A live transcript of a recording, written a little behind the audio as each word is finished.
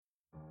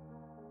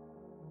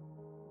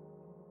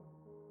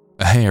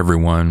Hey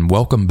everyone,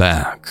 welcome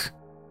back.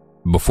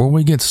 Before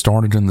we get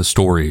started in the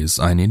stories,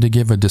 I need to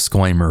give a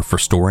disclaimer for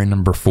story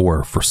number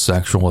 4 for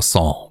sexual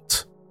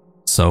assault.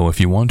 So if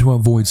you want to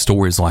avoid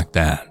stories like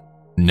that,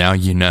 now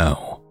you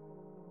know.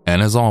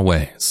 And as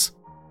always,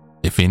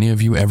 if any of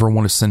you ever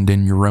want to send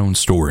in your own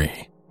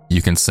story,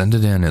 you can send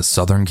it in at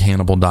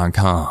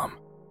southerncannibal.com.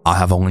 I'll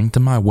have a link to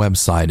my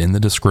website in the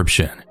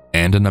description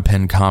and in a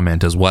pinned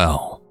comment as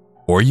well.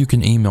 Or you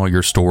can email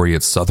your story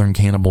at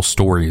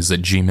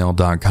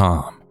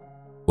southerncannibalstories@gmail.com.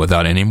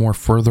 Without any more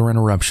further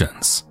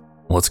interruptions,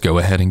 let's go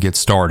ahead and get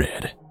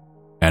started.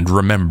 And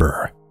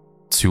remember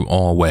to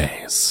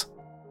always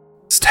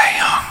stay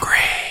hungry.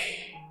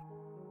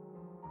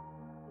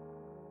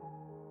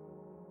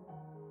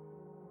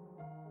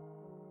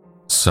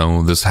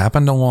 So this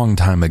happened a long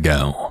time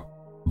ago,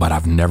 but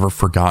I've never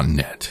forgotten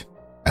it,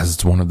 as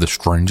it's one of the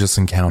strangest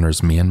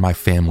encounters me and my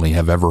family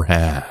have ever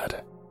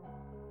had.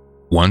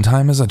 One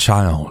time as a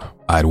child,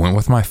 I'd went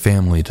with my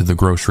family to the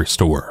grocery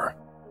store.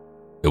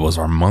 It was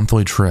our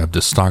monthly trip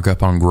to stock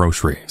up on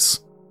groceries,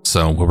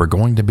 so we were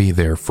going to be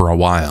there for a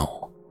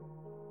while.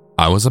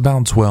 I was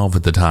about 12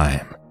 at the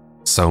time,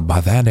 so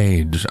by that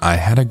age, I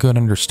had a good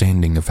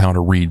understanding of how to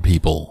read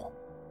people.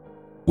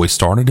 We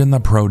started in the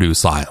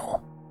produce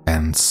aisle,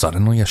 and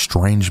suddenly a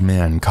strange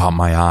man caught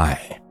my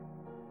eye.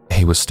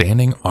 He was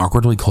standing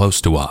awkwardly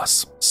close to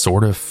us,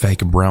 sort of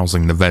fake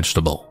browsing the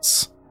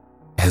vegetables.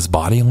 His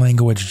body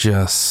language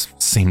just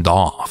seemed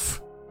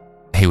off.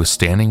 He was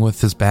standing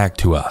with his back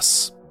to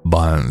us,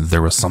 but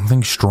there was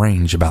something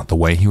strange about the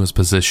way he was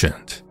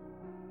positioned.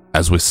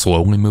 As we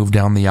slowly moved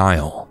down the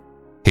aisle,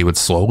 he would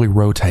slowly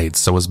rotate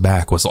so his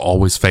back was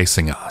always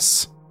facing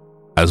us.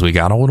 As we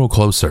got a little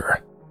closer,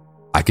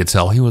 I could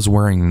tell he was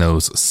wearing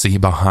those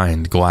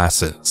see-behind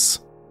glasses.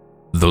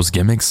 Those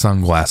gimmick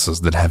sunglasses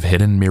that have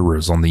hidden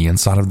mirrors on the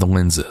inside of the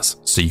lenses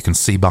so you can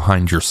see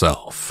behind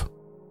yourself.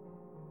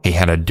 He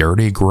had a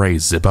dirty gray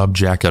zip-up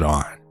jacket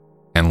on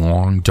and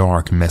long,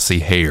 dark, messy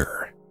hair.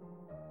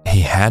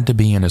 He had to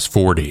be in his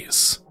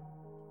 40s.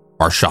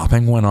 Our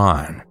shopping went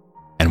on,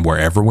 and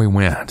wherever we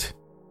went,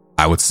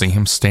 I would see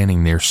him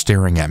standing there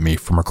staring at me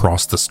from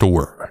across the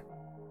store.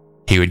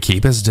 He would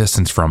keep his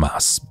distance from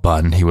us,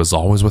 but he was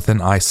always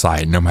within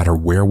eyesight no matter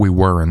where we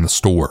were in the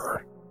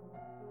store.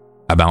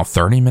 About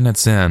 30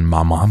 minutes in,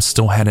 my mom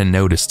still hadn't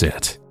noticed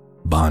it,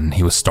 but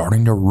he was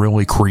starting to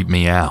really creep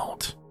me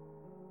out.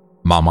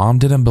 My mom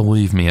didn't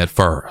believe me at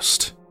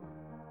first.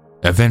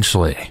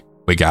 Eventually,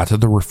 we got to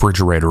the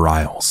refrigerator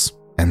aisles,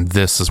 and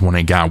this is when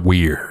it got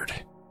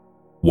weird.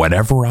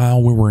 Whatever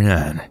aisle we were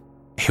in,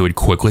 he would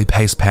quickly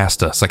pace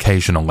past us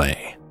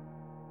occasionally.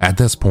 At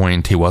this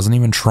point, he wasn't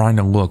even trying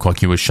to look like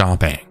he was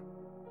shopping.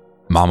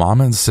 My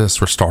mom and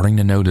sis were starting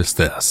to notice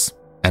this,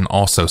 and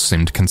also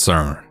seemed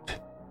concerned.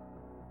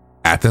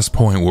 At this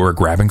point, we were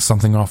grabbing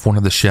something off one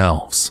of the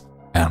shelves,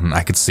 and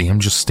I could see him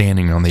just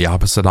standing on the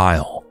opposite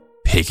aisle,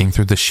 peeking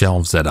through the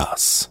shelves at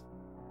us.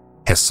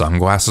 His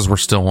sunglasses were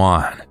still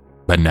on,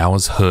 but now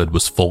his hood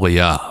was fully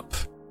up.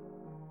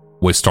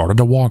 We started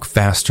to walk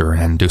faster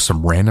and do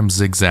some random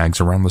zigzags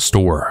around the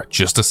store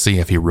just to see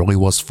if he really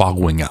was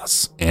following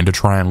us and to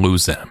try and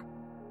lose him,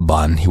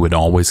 but he would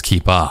always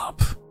keep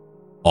up,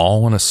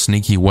 all in a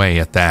sneaky way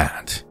at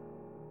that.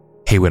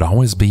 He would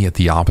always be at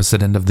the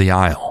opposite end of the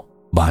aisle,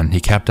 but he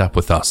kept up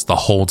with us the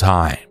whole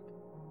time.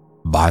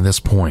 By this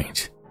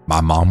point,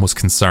 my mom was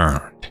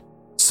concerned,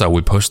 so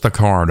we pushed the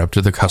cart up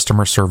to the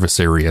customer service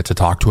area to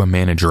talk to a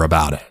manager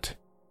about it.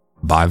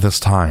 By this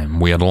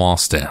time, we had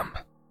lost him.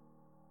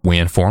 We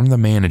informed the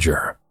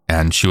manager,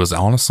 and she was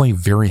honestly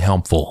very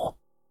helpful.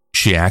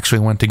 She actually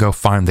went to go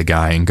find the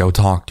guy and go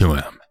talk to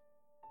him.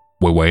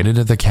 We waited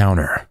at the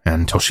counter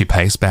until she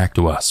paced back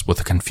to us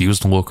with a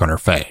confused look on her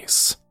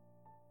face.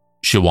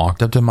 She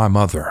walked up to my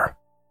mother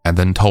and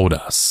then told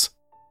us,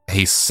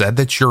 "He said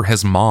that you're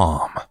his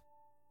mom."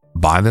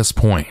 By this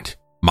point,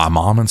 my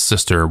mom and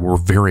sister were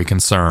very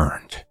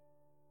concerned.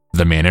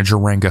 The manager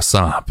rang us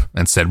up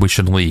and said we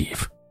should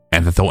leave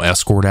and that they'll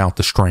escort out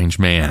the strange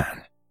man.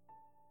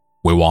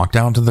 We walked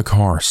out to the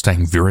car,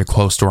 staying very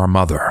close to our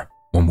mother,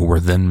 when we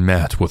were then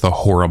met with a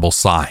horrible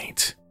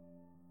sight.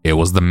 It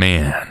was the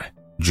man,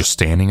 just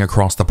standing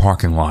across the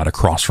parking lot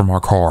across from our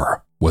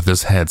car, with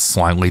his head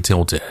slightly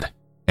tilted,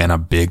 and a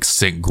big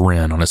sick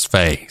grin on his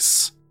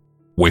face.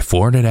 We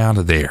flirted out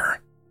of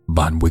there,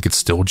 but we could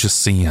still just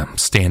see him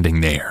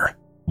standing there,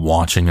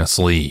 watching us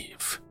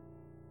leave.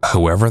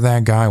 Whoever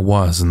that guy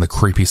was in the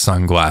creepy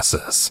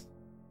sunglasses.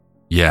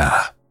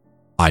 Yeah,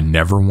 I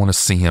never want to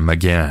see him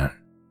again.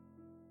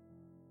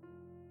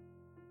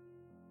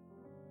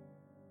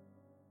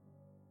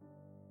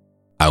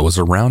 I was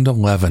around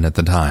 11 at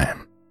the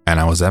time, and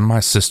I was at my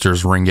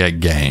sister's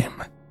ringette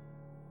game.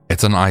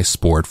 It's an ice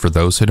sport for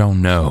those who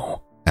don't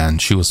know, and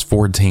she was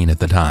 14 at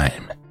the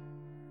time.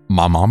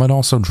 My mom had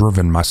also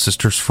driven my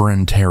sister's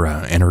friend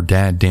Tara and her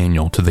dad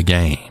Daniel to the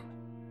game.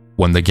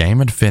 When the game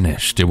had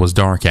finished, it was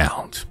dark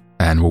out,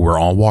 and we were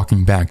all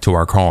walking back to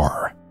our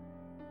car.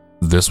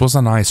 This was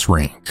an ice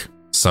rink,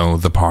 so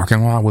the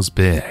parking lot was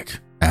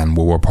big, and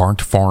we were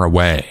parked far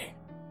away.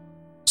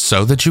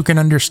 So that you can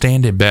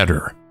understand it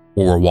better,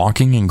 we were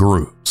walking in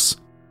groups.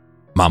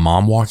 My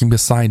mom walking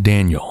beside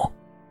Daniel,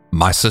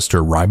 my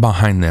sister right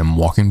behind them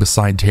walking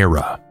beside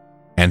Tara,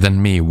 and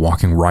then me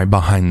walking right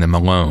behind them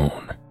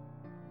alone.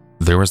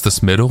 There was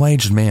this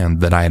middle-aged man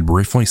that I had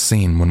briefly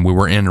seen when we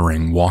were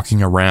entering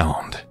walking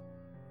around.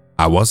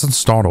 I wasn't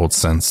startled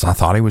since I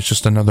thought he was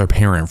just another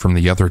parent from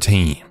the other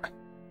team.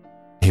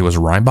 He was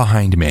right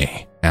behind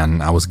me,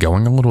 and I was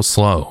going a little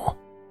slow,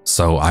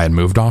 so I had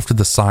moved off to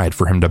the side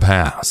for him to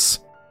pass.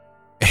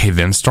 He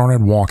then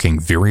started walking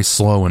very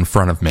slow in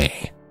front of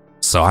me,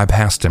 so I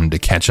passed him to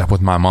catch up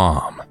with my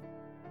mom.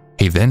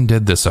 He then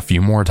did this a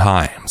few more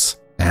times,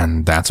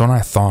 and that's when I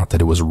thought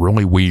that it was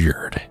really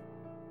weird.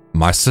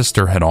 My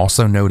sister had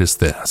also noticed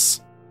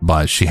this,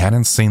 but she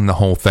hadn't seen the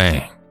whole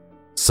thing,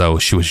 so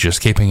she was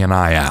just keeping an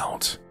eye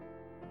out.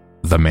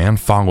 The man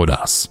followed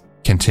us,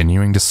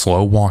 continuing to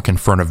slow walk in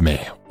front of me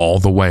all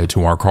the way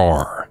to our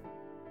car.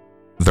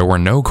 There were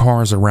no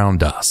cars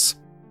around us,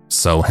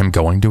 so him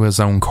going to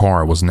his own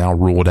car was now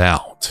ruled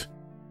out.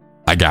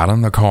 I got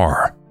in the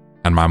car,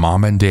 and my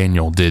mom and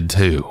Daniel did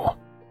too.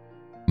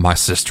 My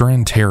sister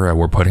and Tara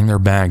were putting their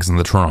bags in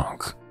the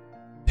trunk.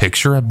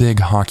 Picture a big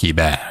hockey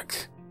bag.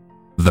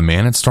 The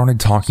man had started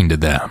talking to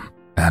them,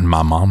 and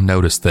my mom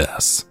noticed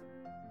this.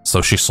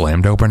 So she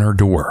slammed open her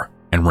door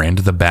and ran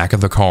to the back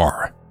of the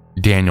car,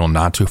 Daniel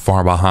not too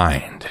far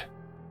behind.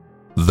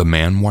 The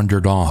man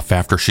wandered off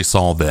after she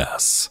saw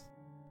this,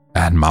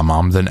 and my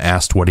mom then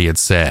asked what he had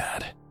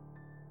said.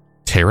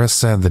 Tara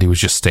said that he was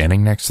just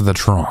standing next to the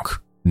trunk,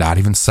 not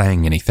even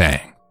saying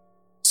anything.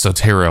 So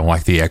Tara,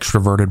 like the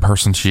extroverted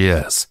person she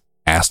is,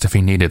 asked if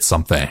he needed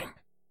something.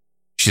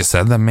 She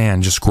said the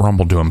man just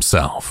grumbled to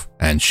himself,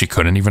 and she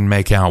couldn't even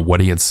make out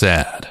what he had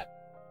said.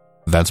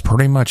 That's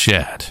pretty much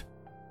it.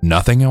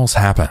 Nothing else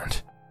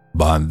happened,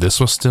 but this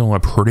was still a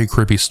pretty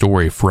creepy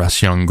story for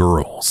us young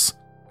girls,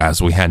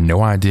 as we had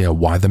no idea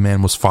why the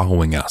man was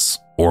following us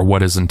or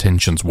what his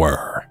intentions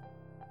were.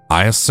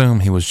 I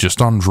assume he was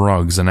just on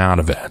drugs and out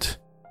of it.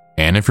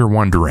 And if you're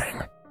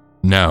wondering,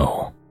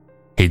 no,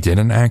 he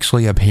didn't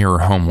actually appear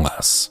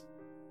homeless.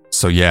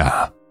 So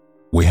yeah,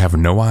 we have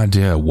no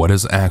idea what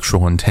his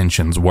actual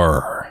intentions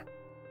were.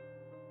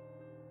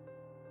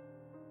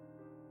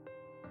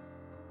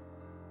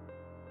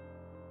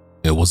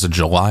 It was a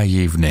July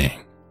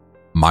evening.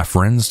 My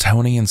friends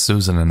Tony and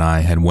Susan and I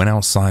had went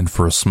outside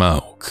for a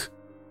smoke.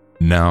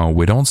 No,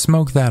 we don't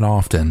smoke that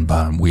often,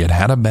 but we had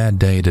had a bad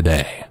day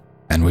today,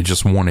 and we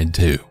just wanted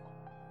to.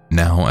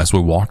 Now, as we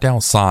walked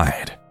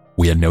outside,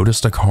 we had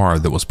noticed a car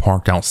that was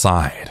parked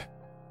outside.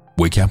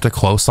 We kept a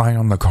close eye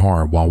on the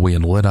car while we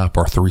had lit up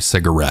our 3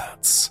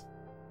 cigarettes.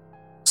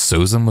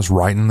 Susan was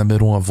right in the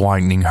middle of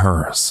lighting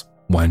hers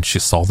when she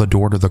saw the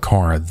door to the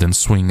car then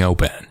swing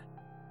open.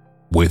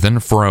 We then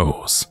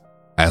froze,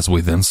 as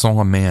we then saw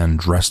a man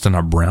dressed in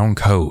a brown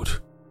coat,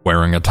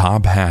 wearing a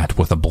top hat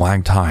with a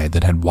black tie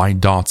that had white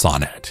dots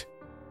on it.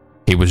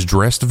 He was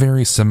dressed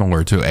very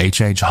similar to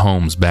H.H.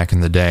 Holmes back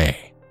in the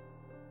day.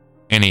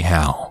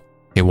 Anyhow,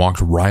 he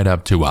walked right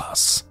up to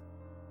us.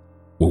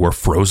 We were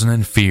frozen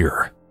in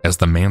fear as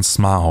the man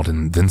smiled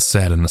and then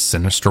said in a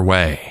sinister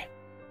way,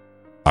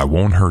 "I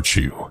won't hurt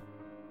you.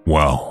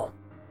 Well,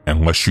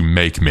 unless you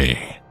make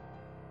me."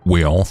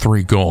 We all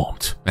 3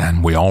 gulped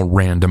and we all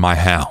ran to my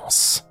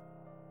house.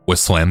 We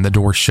slammed the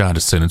door shut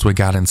as soon as we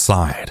got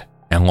inside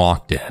and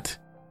locked it.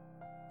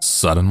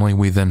 Suddenly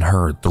we then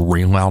heard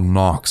 3 loud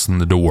knocks on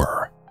the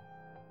door.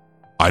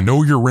 "I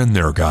know you're in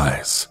there,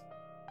 guys.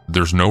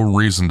 There's no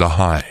reason to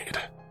hide."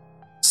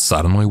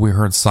 Suddenly we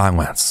heard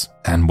silence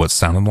and what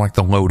sounded like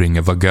the loading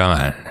of a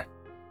gun.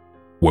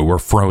 We were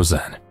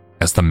frozen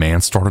as the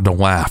man started to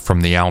laugh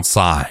from the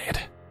outside.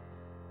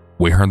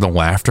 We heard the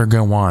laughter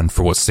go on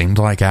for what seemed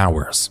like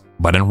hours,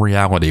 but in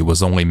reality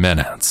was only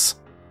minutes.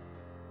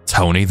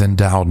 Tony then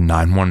dialed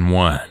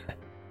 911.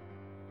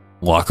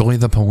 Luckily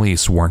the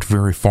police weren't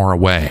very far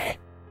away,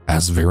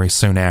 as very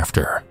soon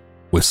after,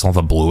 we saw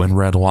the blue and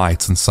red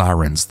lights and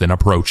sirens then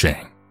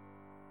approaching.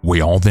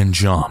 We all then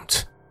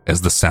jumped,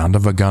 as the sound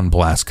of a gun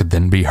blast could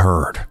then be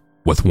heard,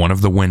 with one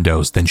of the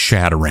windows then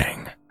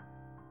shattering.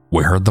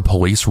 We heard the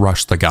police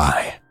rush the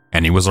guy,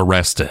 and he was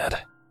arrested.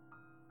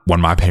 When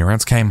my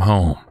parents came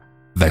home,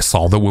 they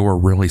saw that we were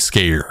really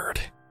scared.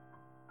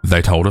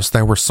 They told us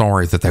they were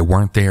sorry that they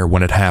weren't there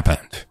when it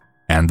happened,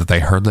 and that they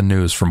heard the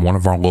news from one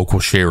of our local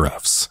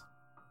sheriffs.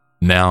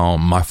 Now,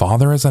 my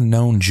father is a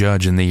known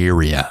judge in the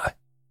area,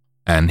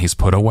 and he's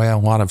put away a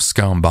lot of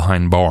scum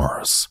behind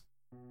bars.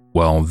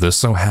 Well, this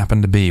so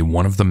happened to be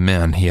one of the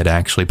men he had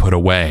actually put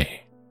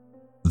away.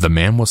 The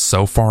man was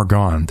so far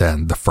gone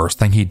that the first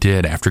thing he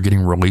did after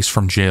getting released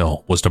from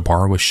jail was to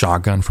borrow a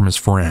shotgun from his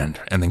friend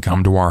and then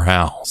come to our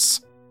house.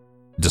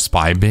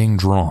 Despite being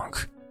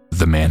drunk,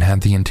 the man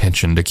had the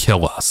intention to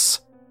kill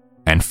us.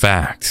 In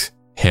fact,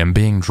 him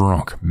being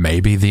drunk may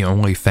be the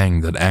only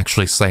thing that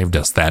actually saved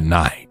us that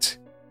night.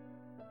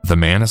 The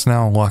man is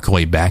now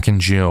luckily back in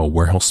jail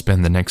where he'll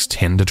spend the next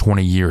 10 to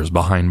 20 years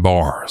behind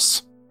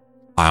bars.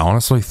 I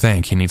honestly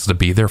think he needs to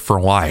be there for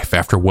life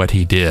after what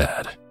he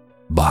did.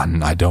 but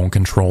I don't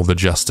control the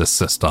justice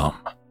system,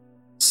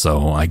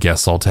 so I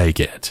guess I'll take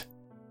it.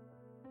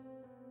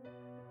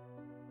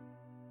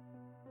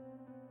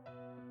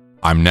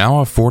 I'm now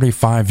a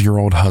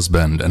 45-year-old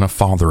husband and a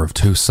father of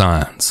 2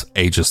 sons,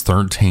 ages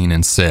 13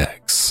 and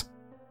 6.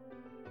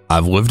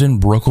 I've lived in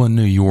Brooklyn,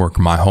 New York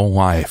my whole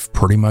life,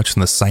 pretty much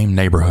in the same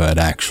neighborhood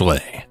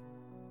actually.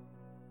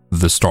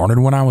 This started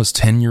when I was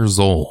 10 years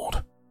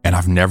old, and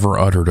I've never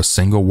uttered a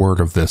single word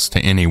of this to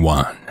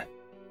anyone.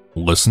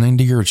 Listening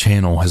to your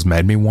channel has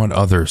made me want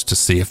others to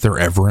see if they're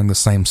ever in the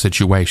same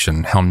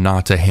situation, how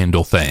not to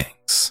handle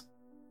things.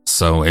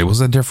 So it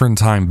was a different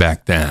time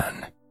back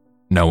then.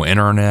 No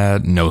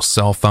internet, no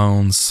cell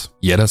phones,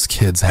 yet us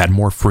kids had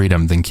more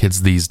freedom than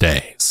kids these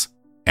days,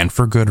 and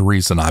for good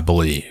reason, I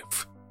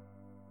believe.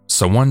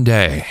 So one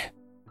day,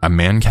 a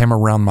man came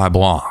around my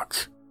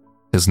block.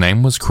 His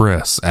name was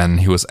Chris,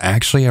 and he was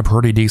actually a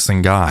pretty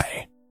decent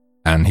guy,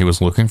 and he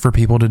was looking for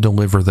people to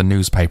deliver the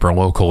newspaper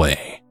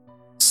locally.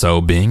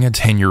 So being a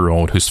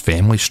 10-year-old whose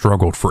family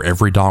struggled for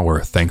every dollar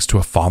thanks to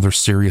a father's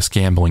serious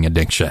gambling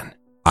addiction,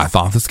 I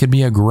thought this could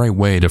be a great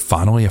way to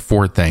finally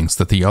afford things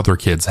that the other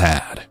kids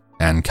had,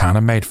 and kind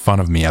of made fun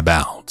of me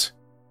about.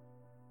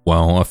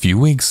 Well, a few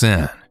weeks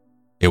in,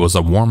 it was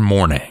a warm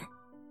morning.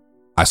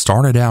 I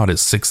started out at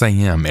 6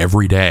 a.m.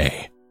 every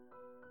day.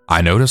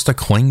 I noticed a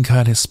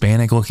clean-cut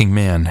Hispanic-looking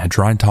man had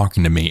tried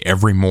talking to me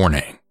every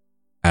morning,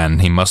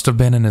 and he must have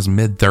been in his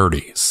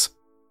mid-30s,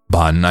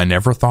 but I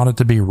never thought it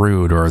to be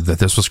rude or that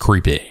this was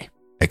creepy,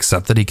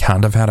 except that he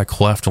kind of had a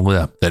cleft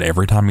lip that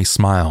every time he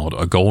smiled,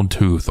 a gold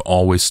tooth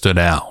always stood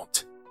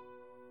out.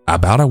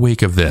 About a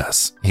week of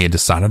this, he had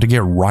decided to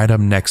get right up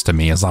next to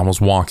me as I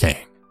was walking.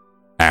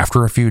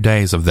 After a few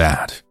days of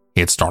that,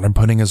 he had started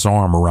putting his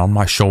arm around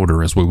my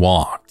shoulder as we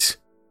walked.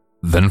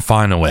 Then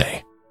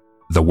finally,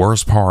 the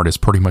worst part is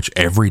pretty much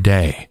every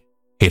day,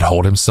 he'd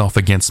hold himself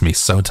against me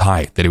so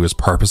tight that he was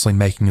purposely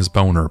making his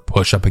boner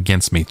push up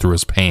against me through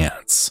his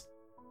pants.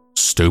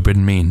 Stupid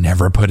me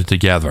never put it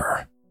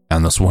together,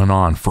 and this went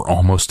on for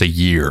almost a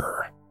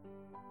year.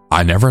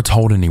 I never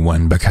told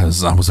anyone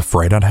because I was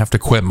afraid I'd have to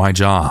quit my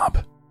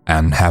job,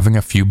 and having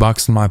a few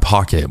bucks in my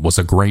pocket was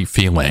a great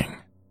feeling.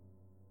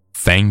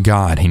 Thank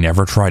God he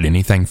never tried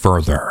anything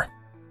further,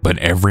 but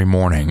every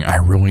morning I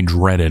really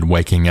dreaded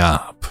waking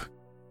up.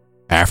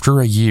 After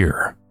a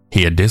year,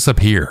 he had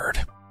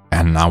disappeared,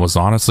 and I was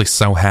honestly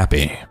so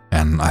happy,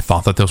 and I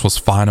thought that this was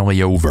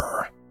finally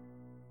over.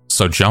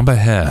 So jump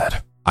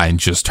ahead, I had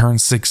just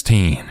turned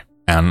 16,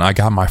 and I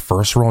got my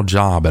first real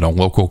job at a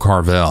local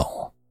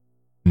Carvel.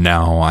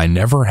 Now, I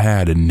never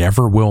had and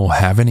never will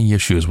have any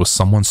issues with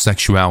someone's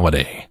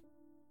sexuality.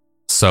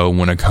 So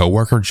when a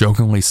coworker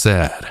jokingly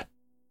said,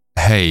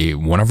 "Hey,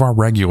 one of our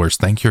regulars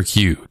think you're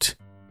cute,"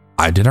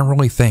 I didn't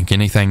really think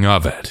anything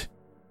of it.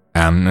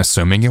 And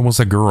assuming it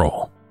was a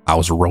girl, I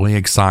was really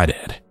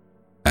excited,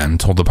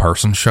 until the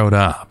person showed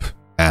up,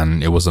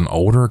 and it was an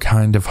older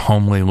kind of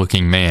homely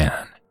looking man.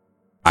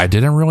 I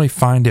didn't really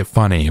find it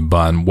funny,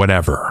 but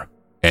whatever,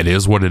 it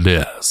is what it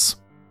is.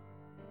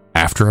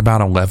 After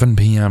about 11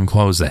 p.m.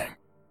 closing,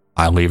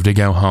 I leave to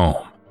go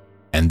home,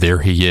 and there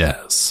he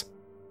is.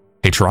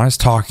 He tries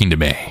talking to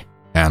me,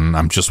 and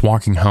I'm just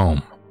walking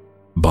home,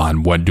 but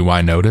what do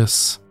I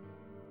notice?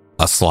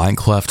 A slight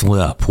cleft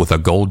lip with a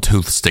gold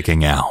tooth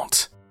sticking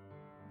out.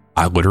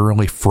 I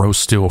literally froze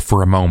still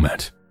for a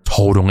moment,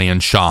 totally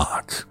in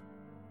shock.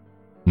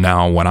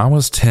 Now, when I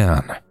was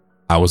 10,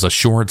 I was a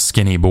short,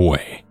 skinny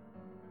boy.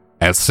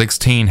 At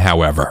 16,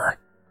 however,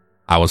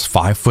 I was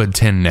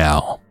 5'10"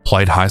 now,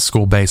 played high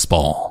school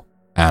baseball,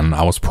 and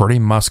I was pretty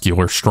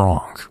muscular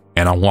strong,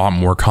 and a lot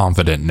more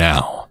confident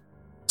now.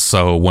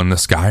 So when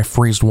this guy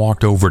freezed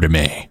walked over to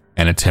me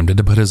and attempted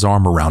to put his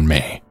arm around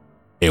me,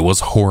 it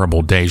was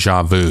horrible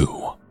deja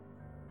vu.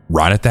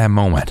 Right at that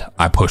moment,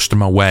 I pushed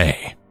him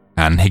away,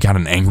 and he got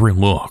an angry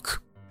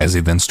look as he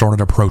then started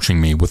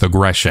approaching me with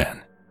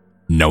aggression.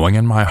 Knowing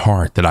in my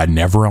heart that I'd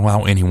never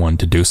allow anyone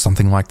to do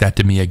something like that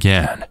to me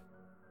again,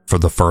 for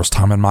the first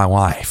time in my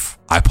life,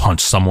 I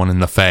punched someone in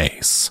the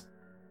face.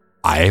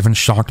 I even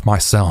shocked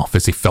myself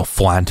as he fell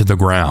flat to the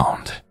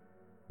ground.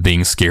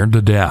 Being scared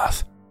to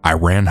death, I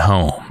ran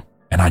home,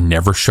 and I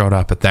never showed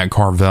up at that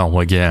Carvel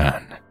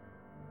again.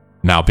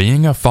 Now,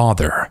 being a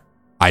father,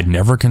 I'd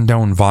never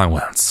condone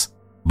violence,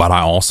 but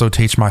I also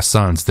teach my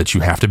sons that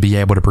you have to be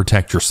able to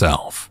protect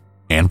yourself,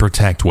 and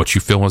protect what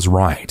you feel is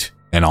right,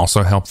 and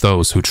also help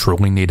those who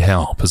truly need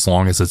help as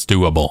long as it's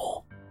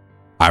doable.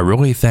 I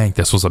really think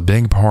this was a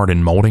big part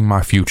in molding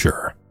my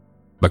future,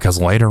 because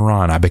later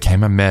on I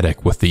became a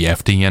medic with the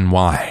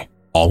FDNY,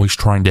 always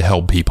trying to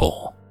help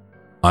people.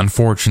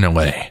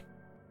 Unfortunately,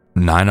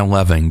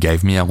 9/11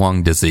 gave me a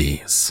lung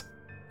disease,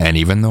 and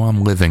even though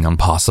I'm living on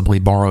possibly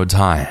borrowed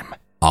time,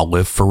 I'll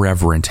live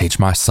forever and teach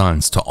my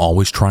sons to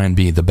always try and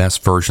be the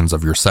best versions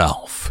of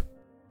yourself.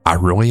 I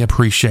really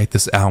appreciate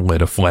this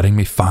outlet of letting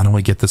me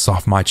finally get this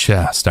off my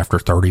chest after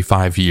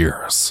 35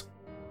 years.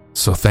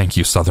 So thank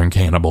you, Southern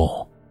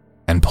Cannibal,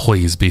 and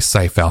please be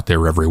safe out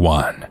there,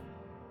 everyone.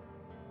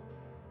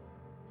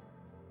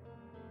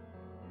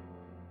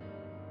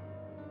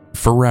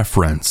 For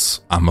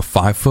reference, I'm a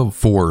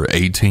 5'4",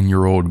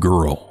 18-year-old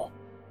girl.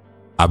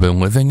 I've been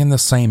living in the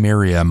same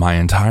area my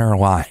entire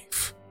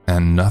life,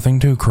 and nothing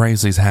too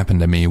crazy's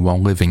happened to me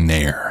while living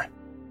there.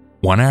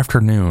 One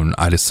afternoon,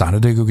 I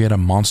decided to go get a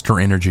Monster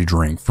Energy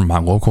drink from my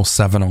local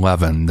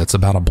 7-Eleven that's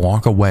about a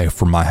block away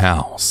from my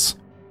house.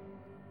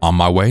 On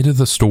my way to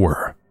the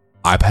store,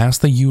 I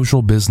passed the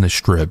usual business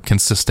strip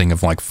consisting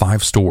of like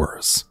 5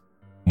 stores.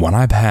 When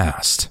I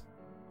passed,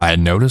 I had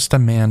noticed a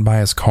man by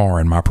his car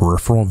in my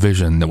peripheral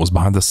vision that was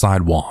by the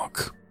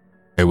sidewalk.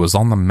 It was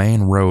on the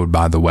main road,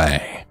 by the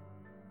way.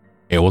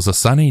 It was a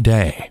sunny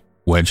day,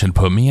 which had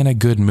put me in a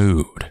good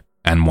mood,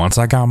 and once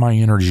I got my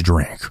energy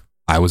drink,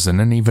 I was in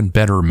an even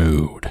better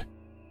mood.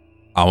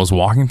 I was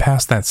walking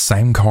past that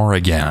same car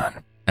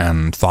again,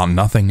 and thought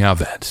nothing of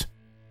it.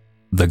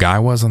 The guy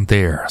wasn't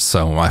there,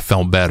 so I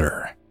felt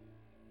better.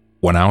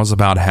 When I was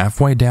about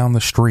halfway down the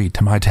street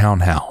to my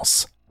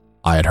townhouse,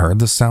 I had heard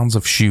the sounds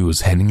of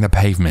shoes hitting the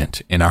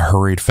pavement in a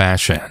hurried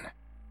fashion,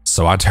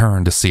 so I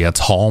turned to see a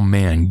tall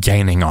man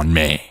gaining on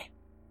me.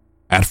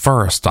 At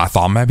first, I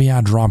thought maybe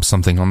I dropped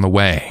something on the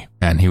way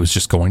and he was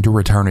just going to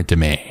return it to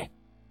me,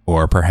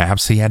 or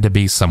perhaps he had to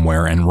be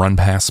somewhere and run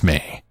past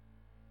me.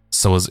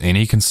 So as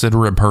any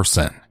considerate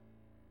person,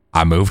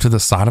 I moved to the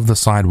side of the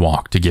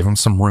sidewalk to give him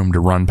some room to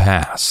run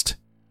past,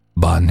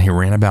 but he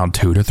ran about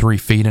 2 to 3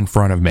 feet in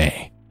front of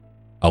me,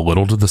 a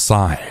little to the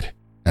side,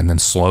 and then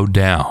slowed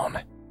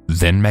down,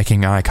 then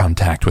making eye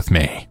contact with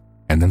me,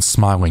 and then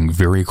smiling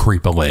very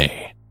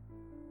creepily.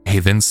 He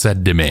then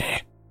said to me,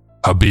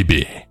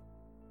 "Habibi,"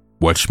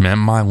 which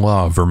meant my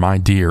love or my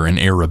dear in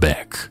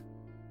Arabic.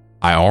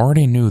 I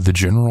already knew the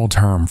general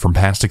term from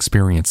past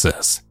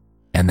experiences,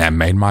 and that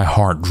made my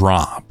heart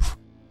drop.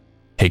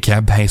 He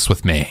kept pace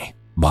with me,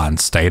 but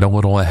stayed a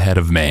little ahead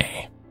of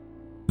me.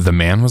 The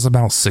man was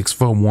about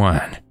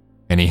 6'1",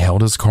 and he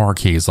held his car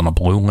keys on a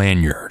blue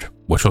lanyard,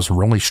 which was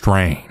really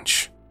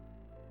strange.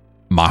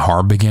 My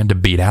heart began to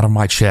beat out of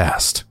my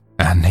chest,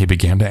 and he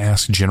began to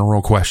ask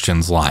general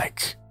questions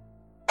like,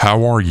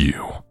 "How are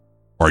you?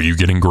 Are you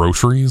getting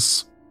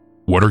groceries?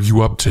 What are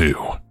you up to?"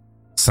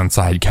 Since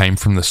I had came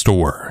from the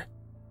store.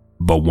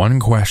 But one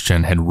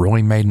question had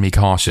really made me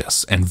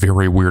cautious and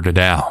very weirded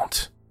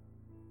out.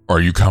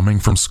 "Are you coming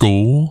from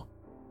school?"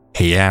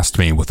 he asked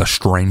me with a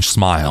strange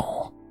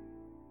smile.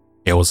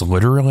 It was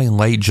literally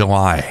late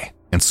July,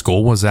 and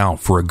school was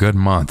out for a good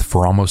month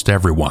for almost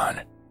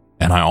everyone,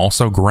 and I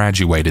also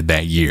graduated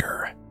that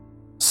year.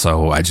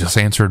 So I just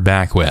answered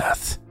back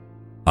with,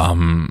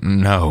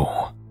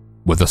 no,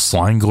 with a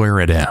sly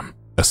glare at him,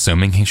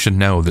 assuming he should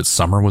know that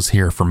summer was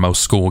here for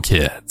most school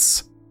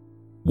kids.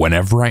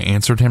 Whenever I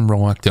answered him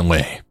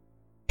reluctantly,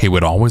 he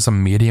would always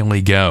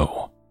immediately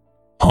go,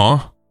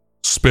 "Huh?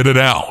 Spit it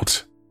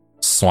out,"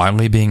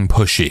 slightly being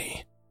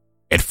pushy.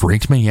 It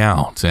freaked me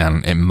out,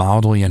 and it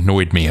mildly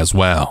annoyed me as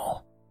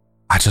well.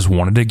 I just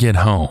wanted to get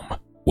home,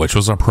 which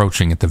was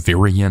approaching at the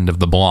very end of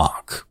the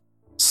block,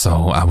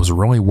 so I was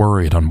really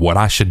worried on what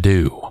I should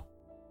do.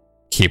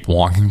 Keep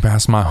walking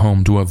past my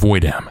home to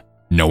avoid him,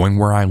 knowing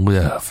where I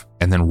live,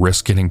 and then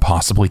risk getting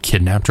possibly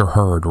kidnapped or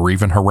hurt or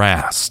even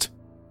harassed,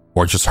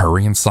 or just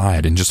hurry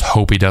inside and just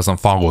hope he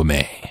doesn't follow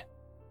me.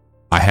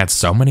 I had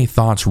so many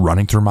thoughts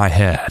running through my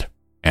head,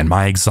 and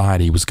my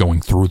anxiety was going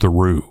through the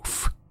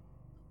roof.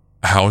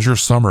 "How's your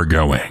summer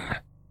going?"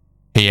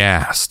 he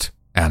asked,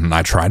 and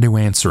I tried to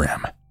answer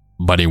him,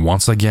 but he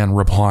once again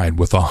replied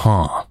with a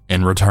 "huh"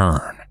 in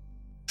return.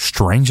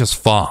 Strange as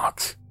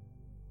fuck.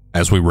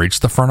 As we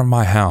reached the front of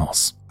my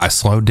house, I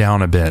slowed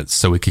down a bit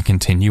so he could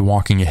continue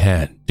walking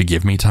ahead to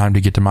give me time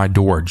to get to my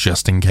door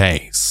just in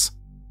case.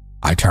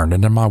 I turned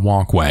into my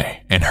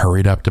walkway and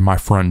hurried up to my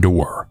front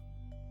door,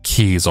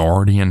 keys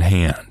already in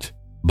hand,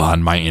 but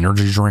my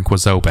energy drink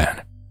was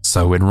open,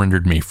 so it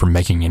hindered me from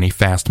making any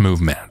fast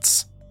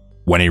movements.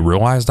 When he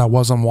realized I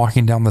wasn't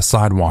walking down the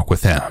sidewalk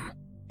with him,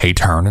 he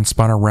turned and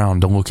spun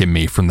around to look at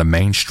me from the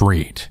main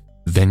street,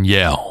 then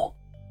yell,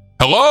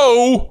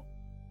 "Hello?"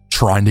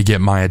 trying to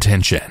get my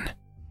attention.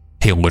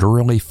 He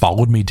literally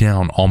followed me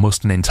down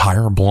almost an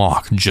entire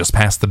block just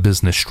past the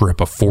business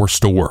strip of 4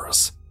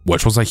 stores,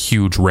 which was a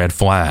huge red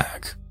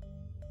flag.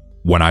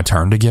 When I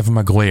turned to give him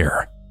a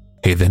glare,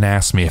 he then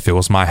asked me if it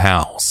was my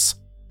house.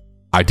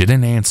 I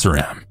didn't answer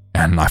him,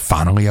 and I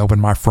finally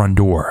opened my front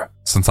door,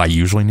 since I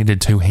usually needed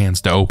 2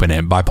 hands to open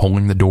it by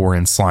pulling the door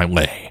in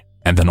slightly,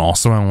 and then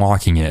also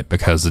unlocking it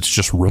because it's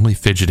just really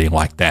fidgety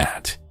like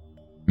that,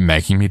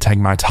 making me take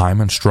my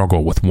time and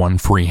struggle with one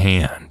free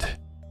hand.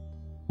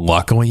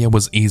 Luckily, it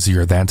was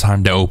easier that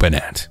time to open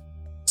it,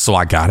 so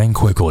I got in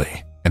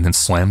quickly and then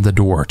slammed the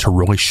door to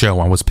really show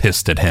I was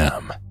pissed at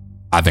him.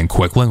 I then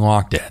quickly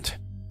locked it,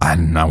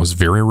 and I was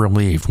very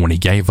relieved when he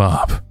gave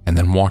up and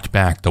then walked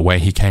back the way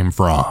he came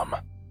from.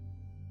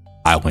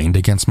 I leaned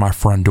against my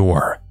front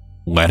door,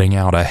 letting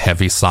out a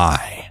heavy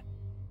sigh.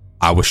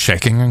 I was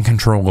shaking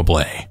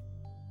uncontrollably.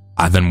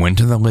 I then went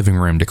to the living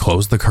room to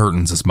close the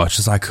curtains as much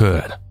as I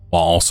could,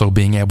 while also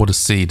being able to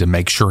see to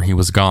make sure he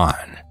was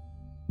gone,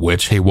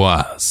 which he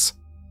was.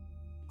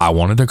 I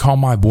wanted to call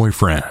my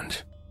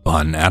boyfriend,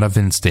 but out of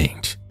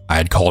instinct, I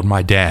had called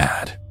my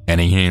dad, and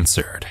he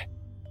answered.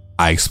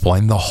 I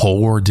explained the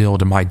whole ordeal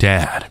to my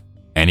dad,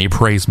 and he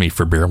praised me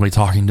for barely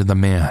talking to the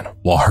man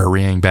while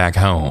hurrying back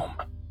home.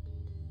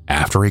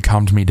 After he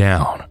calmed me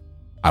down,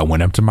 I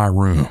went up to my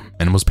room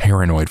and was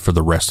paranoid for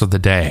the rest of the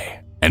day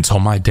until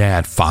my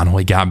dad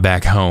finally got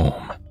back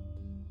home.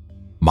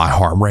 My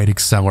heart rate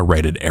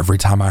accelerated every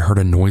time I heard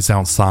a noise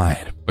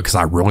outside because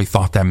I really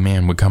thought that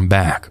man would come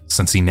back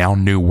since he now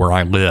knew where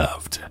I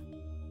lived.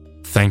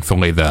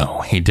 Thankfully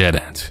though, he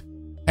didn't,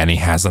 and he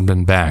hasn't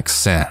been back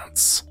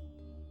since.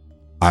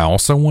 I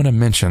also want to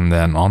mention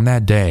that on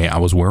that day I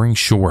was wearing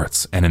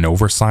shorts and an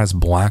oversized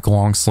black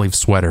long sleeve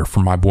sweater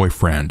from my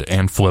boyfriend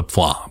and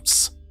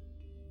flip-flops.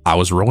 I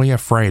was really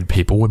afraid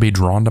people would be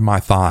drawn to my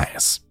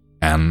thighs,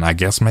 and I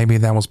guess maybe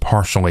that was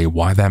partially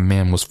why that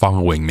man was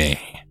following me.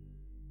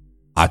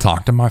 I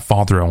talked to my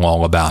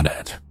father-in-law about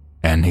it,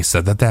 and he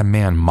said that that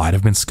man might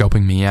have been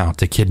scoping me out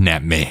to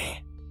kidnap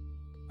me.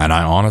 And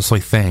I honestly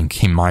think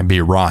he might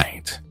be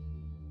right.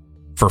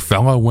 For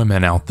fellow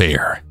women out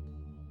there,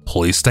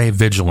 please stay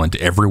vigilant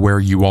everywhere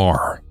you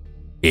are,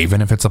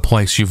 even if it's a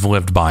place you've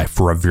lived by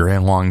for a very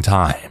long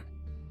time.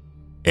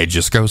 It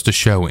just goes to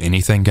show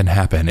anything can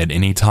happen at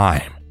any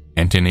time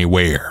and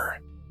anywhere.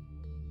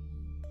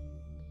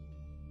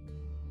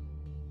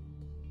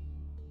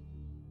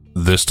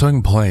 This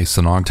took place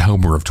in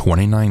October of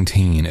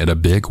 2019 at a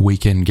big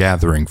weekend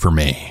gathering for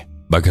me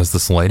because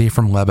this lady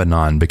from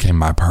Lebanon became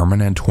my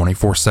permanent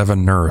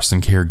 24/7 nurse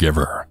and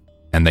caregiver,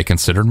 and they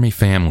considered me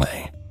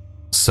family.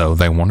 So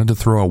they wanted to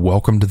throw a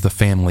welcome to the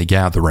family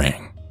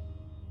gathering.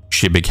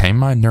 She became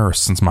my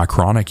nurse since my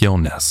chronic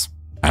illness,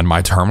 and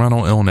my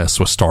terminal illness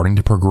was starting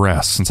to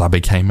progress since I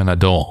became an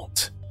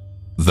adult.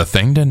 The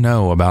thing to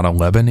know about a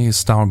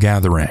Lebanese-style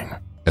gathering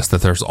is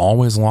that there's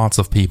always lots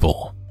of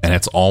people, and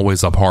it's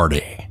always a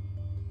party.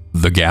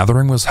 The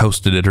gathering was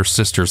hosted at her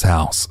sister's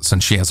house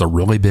since she has a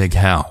really big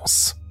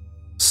house.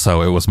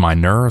 So it was my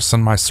nurse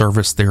and my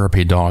service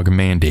therapy dog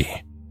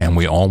Mandy, and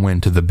we all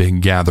went to the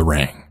big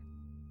gathering.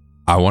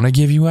 I want to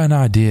give you an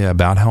idea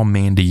about how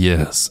Mandy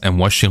is and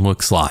what she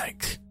looks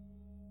like.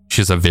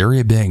 She's a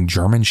very big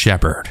German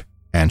Shepherd,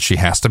 and she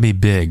has to be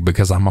big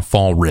because I'm a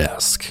fall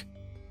risk.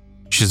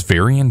 She's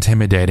very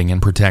intimidating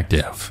and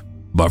protective,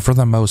 but for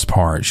the most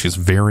part, she's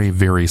very,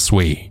 very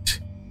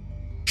sweet.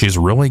 She's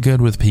really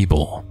good with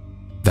people,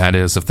 that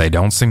is, if they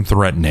don't seem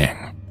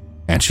threatening,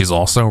 and she's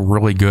also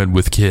really good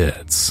with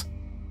kids.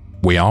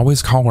 We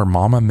always call her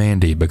Mama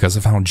Mandy because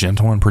of how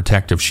gentle and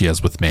protective she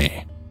is with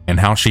me, and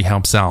how she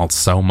helps out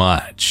so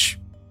much.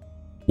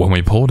 When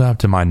we pulled up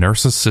to my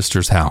nurse's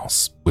sister's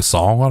house, we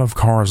saw a lot of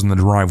cars in the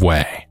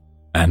driveway,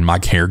 and my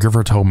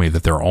caregiver told me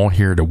that they're all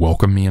here to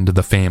welcome me into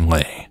the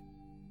family.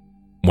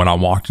 When I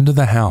walked into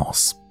the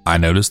house, I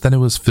noticed that it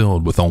was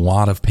filled with a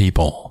lot of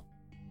people.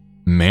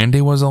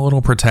 Mandy was a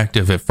little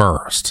protective at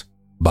first,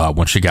 but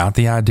when she got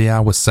the idea I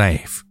was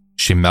safe,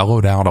 she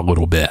mellowed out a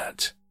little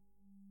bit.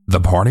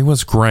 The party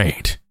was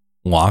great,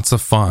 lots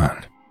of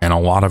fun, and a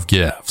lot of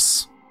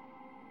gifts.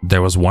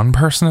 There was one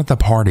person at the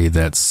party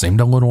that seemed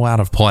a little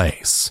out of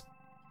place.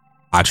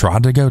 I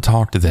tried to go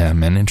talk to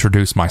them and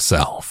introduce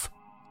myself,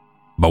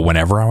 but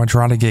whenever I would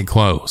try to get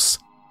close,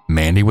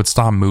 Mandy would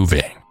stop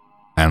moving,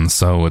 and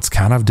so it's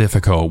kind of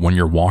difficult when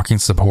your walking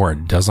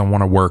support doesn't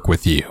want to work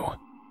with you,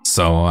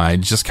 so I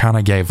just kind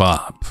of gave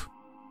up.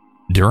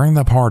 During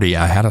the party,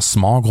 I had a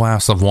small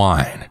glass of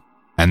wine,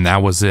 and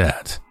that was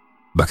it,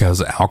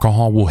 because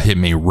alcohol will hit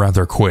me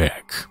rather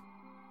quick.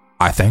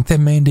 I think that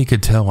Mandy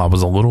could tell I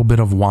was a little bit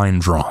of wine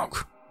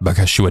drunk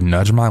because she would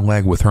nudge my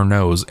leg with her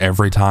nose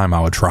every time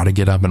I would try to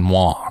get up and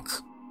walk.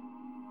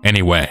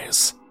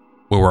 Anyways,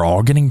 we were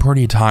all getting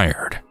pretty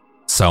tired,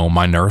 so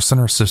my nurse and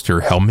her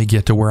sister helped me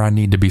get to where I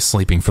need to be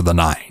sleeping for the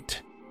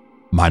night.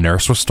 My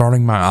nurse was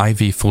starting my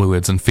IV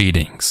fluids and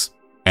feedings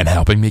and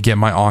helping me get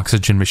my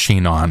oxygen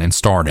machine on and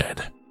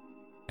started.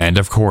 And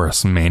of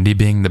course, Mandy,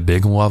 being the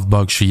big love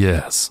bug she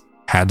is,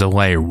 had to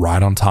lay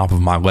right on top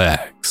of my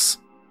legs.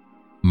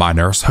 My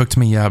nurse hooked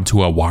me up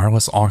to a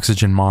wireless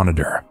oxygen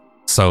monitor,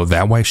 so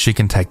that way she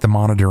can take the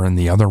monitor in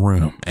the other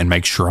room and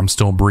make sure I'm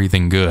still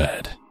breathing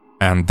good.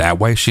 And that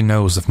way she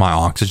knows if my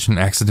oxygen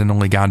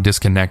accidentally got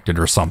disconnected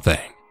or something.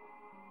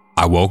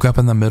 I woke up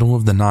in the middle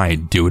of the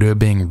night due to it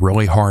being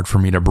really hard for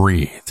me to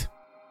breathe.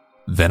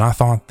 Then I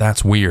thought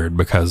that's weird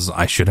because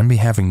I shouldn't be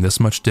having this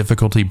much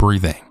difficulty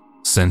breathing,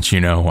 since,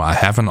 I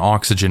have an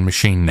oxygen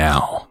machine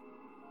now.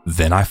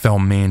 Then I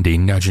felt Mandy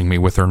nudging me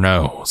with her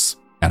nose,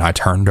 and I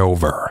turned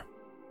over,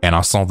 and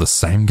I saw the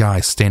same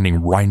guy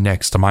standing right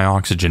next to my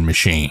oxygen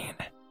machine.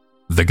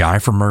 The guy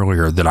from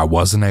earlier that I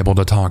wasn't able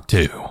to talk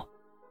to.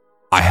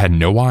 I had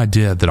no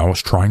idea that I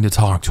was trying to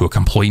talk to a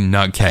complete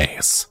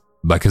nutcase,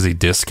 because he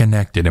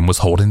disconnected and was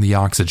holding the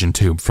oxygen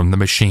tube from the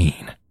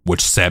machine,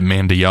 which set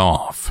Mandy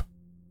off.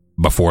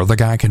 Before the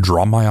guy could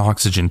drop my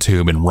oxygen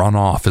tube and run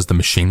off as the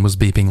machine was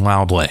beeping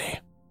loudly,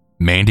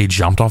 Mandy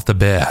jumped off the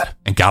bed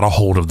and got a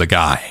hold of the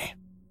guy.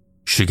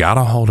 She got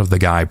a hold of the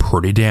guy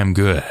pretty damn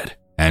good,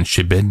 and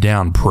she bit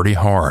down pretty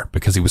hard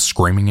because he was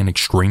screaming in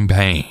extreme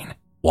pain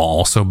while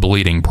also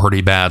bleeding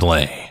pretty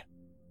badly.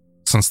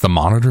 Since the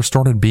monitor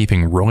started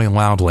beeping really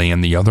loudly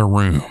in the other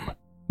room,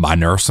 my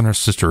nurse and her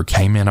sister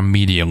came in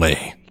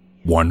immediately,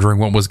 wondering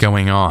what was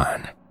going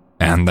on,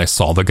 and they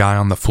saw the guy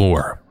on the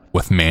floor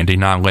with Mandy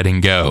not letting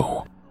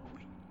go.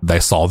 They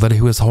saw that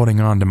he was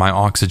holding on to my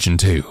oxygen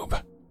tube,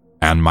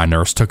 and my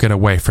nurse took it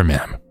away from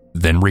him,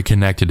 then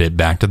reconnected it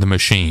back to the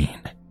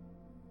machine.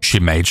 She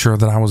made sure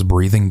that I was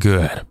breathing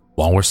good,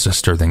 while her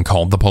sister then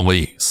called the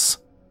police.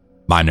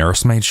 My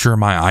nurse made sure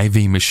my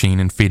IV machine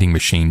and feeding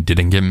machine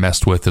didn't get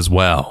messed with as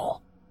well.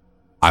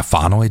 I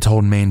finally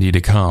told Mandy to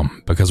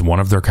come because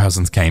one of their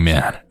cousins came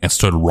in and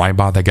stood right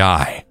by the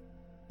guy,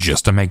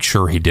 just to make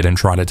sure he didn't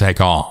try to take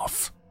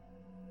off.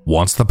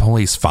 Once the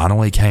police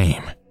finally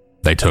came,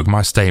 they took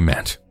my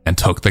statement and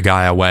took the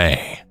guy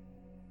away.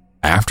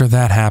 After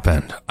that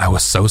happened, I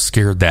was so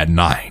scared that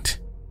night,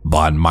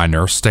 but my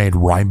nurse stayed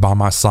right by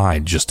my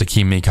side just to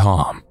keep me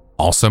calm,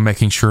 also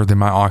making sure that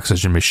my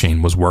oxygen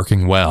machine was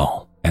working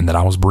well and that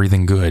I was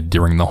breathing good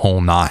during the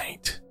whole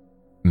night.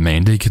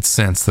 Mandy could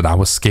sense that I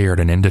was scared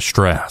and in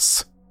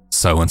distress,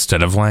 so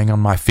instead of laying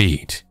on my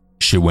feet,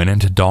 she went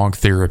into dog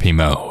therapy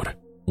mode,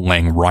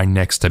 laying right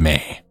next to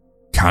me,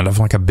 kind of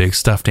like a big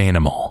stuffed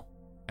animal,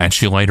 and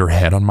she laid her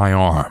head on my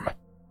arm,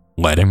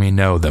 letting me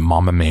know that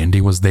Mama Mandy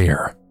was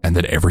there and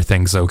that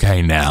everything's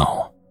okay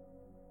now.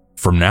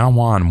 From now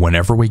on,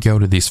 whenever we go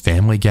to these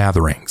family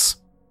gatherings,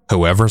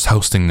 whoever's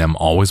hosting them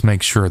always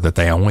makes sure that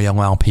they only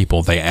allow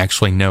people they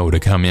actually know to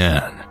come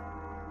in.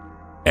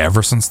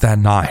 Ever since that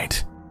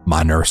night,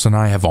 my nurse and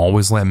I have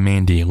always let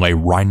Mandy lay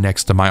right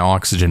next to my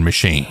oxygen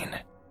machine.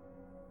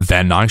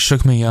 That night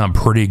shook me up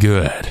pretty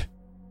good,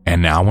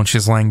 and now when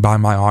she's laying by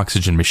my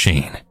oxygen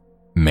machine,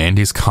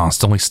 Mandy's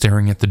constantly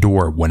staring at the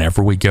door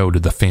whenever we go to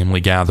the family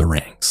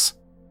gatherings.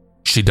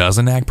 She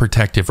doesn't act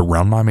protective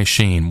around my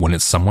machine when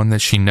it's someone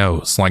that she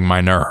knows, like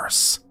my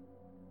nurse.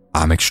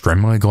 I'm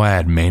extremely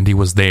glad Mandy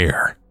was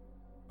there.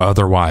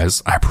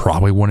 Otherwise, I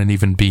probably wouldn't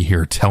even be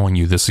here telling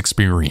you this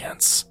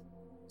experience.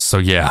 So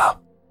yeah,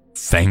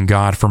 thank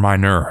God for my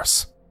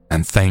nurse,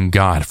 and thank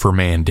God for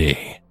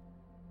Mandy.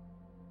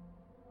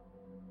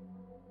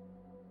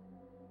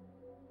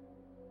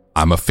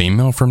 I'm a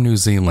female from New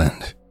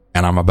Zealand,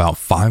 and I'm about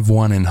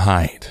 5'1" in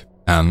height,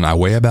 and I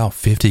weigh about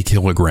 50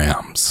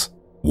 kilograms,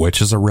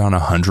 which is around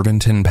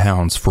 110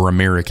 pounds for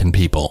American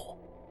people.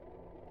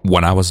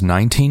 When I was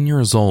 19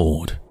 years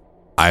old,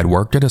 I had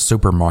worked at a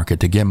supermarket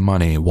to get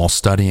money while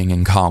studying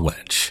in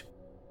college.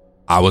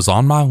 I was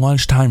on my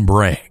lunchtime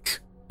break,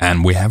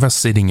 and we have a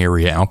seating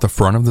area out the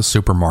front of the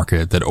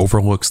supermarket that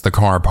overlooks the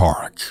car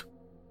park.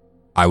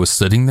 I was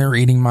sitting there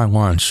eating my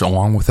lunch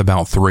along with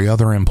about 3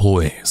 other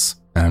employees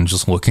and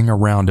just looking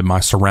around at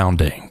my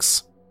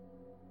surroundings.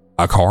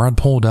 A car had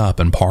pulled up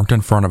and parked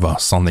in front of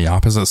us on the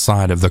opposite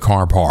side of the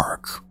car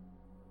park.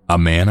 A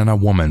man and a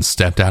woman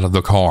stepped out of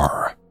the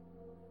car.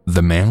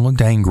 The man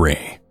looked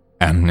angry,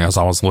 and as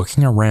I was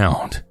looking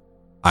around,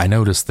 I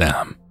noticed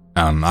them,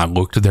 and I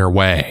looked their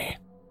way.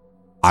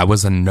 I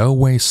was in no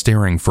way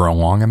staring for a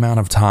long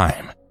amount of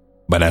time,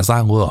 but as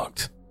I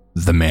looked,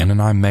 the man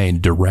and I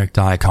made direct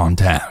eye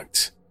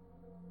contact.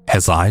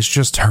 His eyes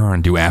just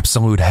turned to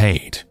absolute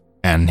hate,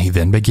 and he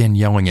then began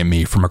yelling at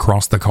me from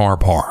across the car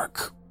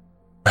park.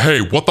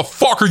 "Hey, what the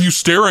fuck are you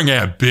staring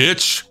at,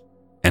 bitch?"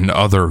 and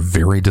other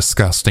very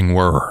disgusting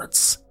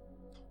words.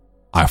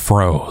 I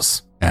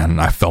froze,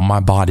 and I felt my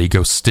body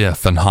go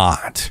stiff and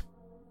hot.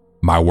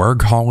 My work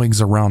colleagues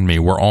around me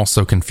were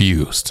also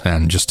confused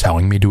and just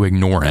telling me to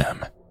ignore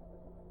him.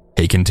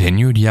 He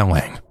continued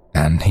yelling,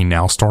 and he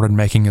now started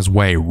making his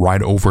way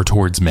right over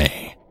towards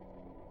me.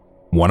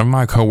 One of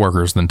my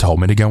coworkers then told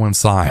me to go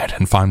inside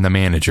and find the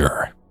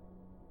manager.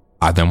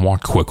 I then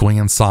walked quickly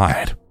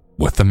inside,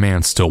 with the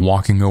man still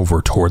walking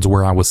over towards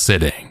where I was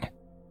sitting.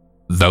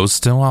 Those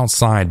still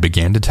outside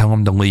began to tell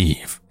him to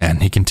leave,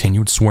 and he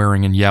continued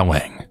swearing and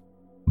yelling,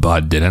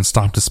 but didn't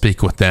stop to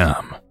speak with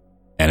them,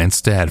 and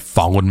instead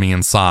followed me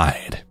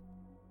inside.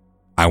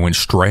 I went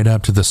straight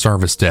up to the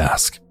service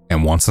desk,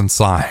 and once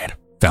inside,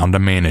 found a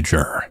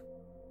manager.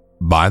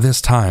 By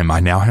this time, I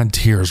now had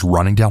tears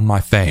running down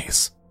my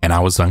face, and I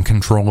was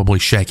uncontrollably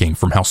shaking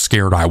from how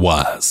scared I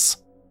was.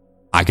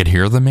 I could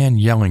hear the man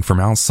yelling from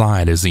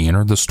outside as he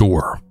entered the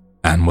store,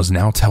 and was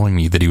now telling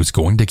me that he was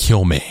going to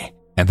kill me,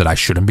 and that I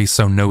shouldn't be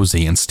so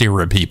nosy and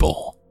stare at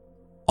people.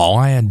 All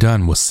I had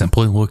done was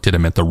simply looked at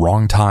him at the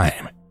wrong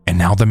time, and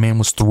now the man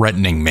was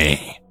threatening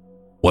me.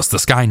 Was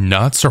this guy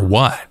nuts or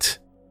what?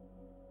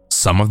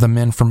 Some of the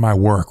men from my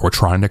work were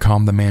trying to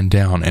calm the man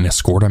down and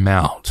escort him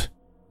out,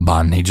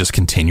 but he just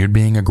continued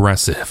being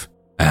aggressive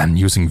and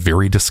using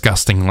very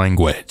disgusting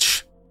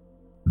language.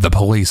 The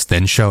police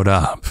then showed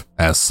up,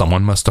 as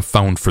someone must have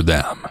phoned for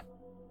them.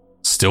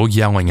 Still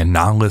yelling and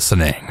not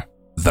listening,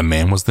 the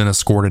man was then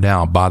escorted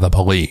out by the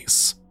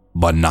police,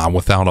 but not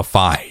without a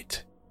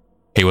fight.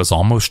 He was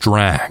almost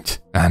dragged,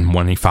 and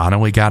when he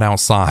finally got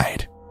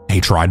outside, he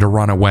tried to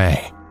run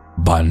away,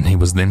 but he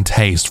was then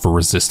tased for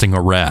resisting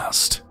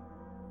arrest.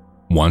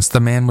 Once the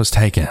man was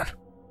taken,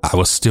 I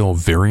was still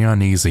very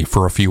uneasy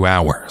for a few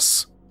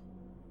hours.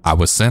 I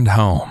was sent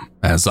home,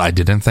 as I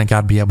didn't think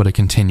I'd be able to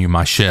continue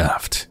my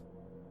shift.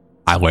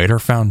 I later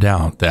found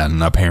out that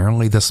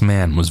apparently this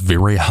man was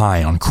very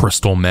high on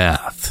crystal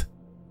meth.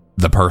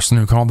 The person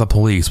who called the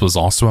police was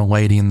also a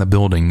lady in the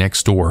building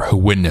next door who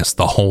witnessed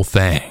the whole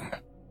thing.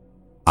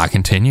 I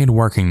continued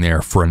working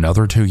there for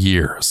another 2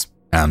 years,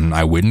 and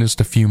I witnessed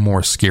a few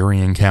more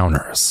scary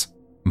encounters,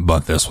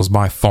 but this was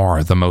by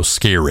far the most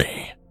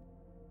scary.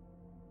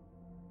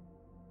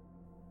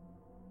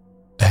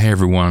 Hey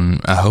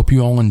everyone, I hope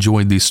you all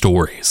enjoyed these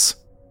stories.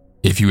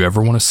 If you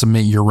ever want to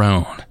submit your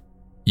own,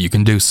 you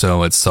can do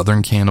so at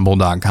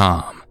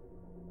southerncannibal.com.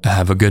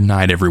 Have a good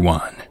night,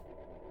 everyone.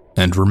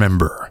 And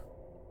remember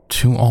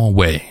to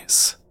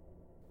always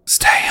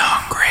stay